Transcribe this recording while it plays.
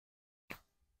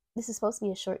This is supposed to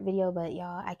be a short video, but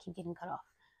y'all, I keep getting cut off.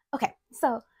 Okay,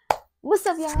 so what's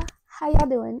up, y'all? How y'all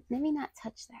doing? Let me not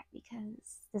touch that because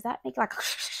does that make like a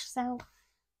sound?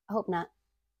 I hope not.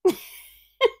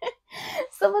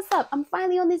 So what's up? I'm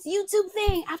finally on this YouTube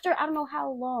thing after I don't know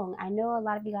how long. I know a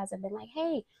lot of you guys have been like,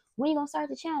 hey, when are you gonna start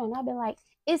the channel? And I've been like,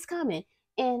 it's coming.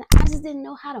 And I just didn't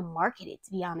know how to market it,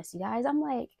 to be honest, you guys. I'm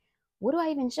like, what do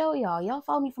I even show y'all? Y'all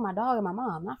follow me for my dog and my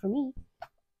mom, not for me.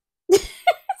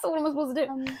 So what am I supposed to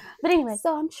do? But anyway,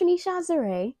 so I'm Tranisha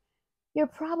Zare. You're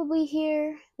probably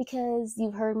here because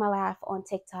you've heard my laugh on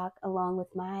TikTok along with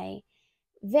my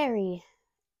very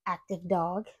active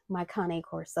dog, my Cane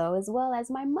Corso, as well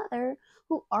as my mother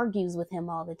who argues with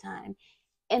him all the time.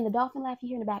 And the dolphin laugh you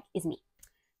hear in the back is me.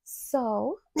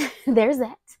 So there's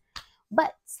that.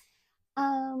 But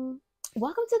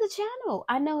welcome to the channel.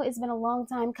 I know it's been a long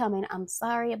time coming. I'm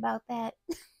sorry about that.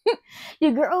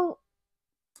 Your girl,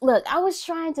 look, I was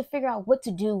trying to figure out what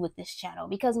to do with this channel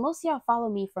because most of y'all follow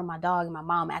me for my dog and my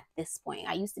mom at this point.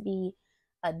 I used to be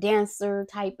a dancer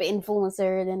type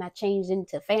influencer, then I changed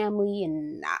into family,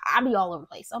 and I be all over the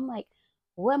place. So I'm like,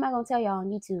 what am I gonna tell y'all on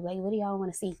YouTube? Like, what do y'all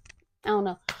want to see? I don't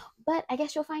know, but I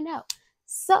guess you'll find out.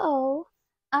 So,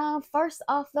 first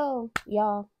off though,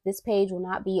 y'all, this page will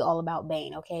not be all about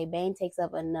Bane. Okay, Bane takes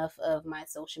up enough of my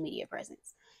social media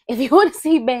presence. If you want to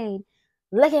see Bane,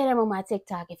 look at him on my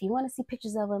TikTok. If you want to see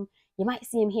pictures of him, you might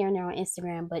see him here and there on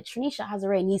Instagram. But Tranisha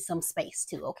Hazare needs some space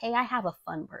too. Okay, I have a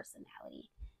fun personality.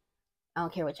 I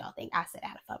don't care what y'all think. I said I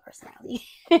had a fun personality.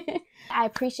 I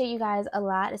appreciate you guys a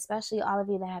lot, especially all of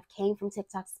you that have came from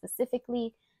TikTok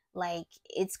specifically. Like,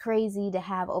 it's crazy to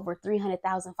have over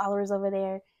 300,000 followers over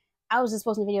there. I was just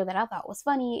posting a video that I thought was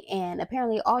funny, and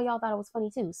apparently all y'all thought it was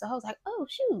funny too. So I was like, oh,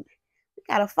 shoot, we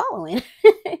got a following.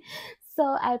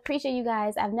 So I appreciate you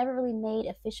guys. I've never really made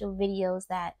official videos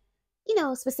that, you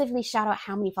know, specifically shout out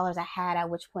how many followers I had at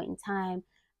which point in time.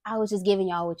 I was just giving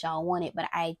y'all what y'all wanted, but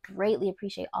I greatly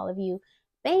appreciate all of you.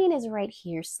 Bane is right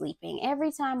here sleeping.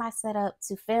 Every time I set up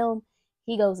to film,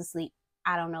 he goes to sleep.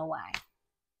 I don't know why.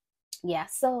 Yeah,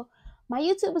 so my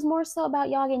YouTube is more so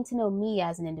about y'all getting to know me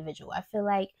as an individual. I feel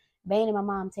like Bane and my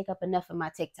mom take up enough of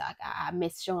my TikTok. I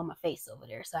miss showing my face over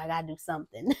there, so I gotta do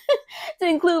something to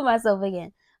include myself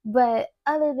again. But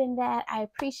other than that, I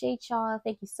appreciate y'all.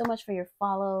 Thank you so much for your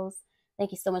follows.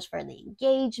 Thank you so much for the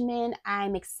engagement.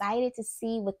 I'm excited to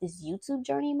see what this YouTube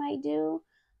journey might do.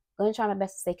 I'm going to try my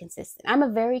best to stay consistent. I'm a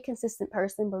very consistent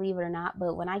person, believe it or not,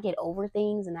 but when I get over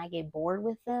things and I get bored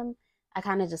with them, I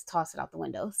kind of just toss it out the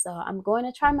window. So I'm going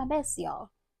to try my best, y'all.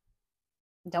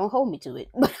 Don't hold me to it,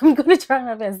 but I'm going to try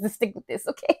my best to stick with this,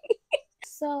 okay?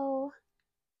 So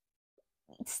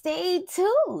stay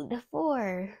tuned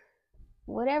for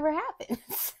whatever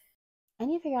happens. I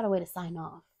need to figure out a way to sign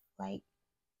off. Like,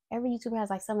 every YouTuber has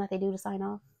like something that they do to sign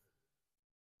off.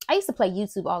 I used to play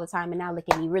YouTube all the time, and now look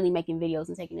at me really making videos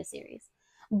and taking it serious.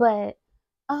 But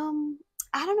I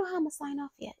don't know how I'm gonna sign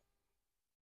off yet.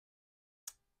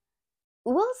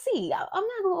 We'll see. I'm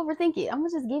not gonna overthink it. I'm gonna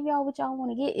just give y'all what y'all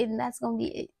want to get, and that's gonna be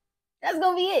it. That's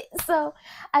gonna be it. So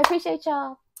I appreciate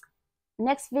y'all.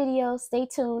 Next video, stay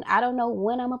tuned. I don't know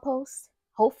when I'm gonna post.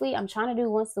 Hopefully, I'm trying to do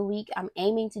once a week. I'm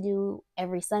aiming to do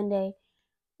every Sunday.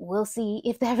 We'll see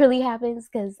if that really happens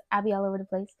because I'll be all over the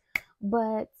place.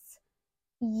 But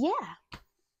yeah,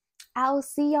 I'll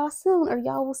see y'all soon, or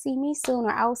y'all will see me soon,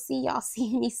 or I'll see y'all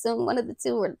seeing me soon. One of the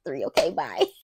two or the three. Okay, bye.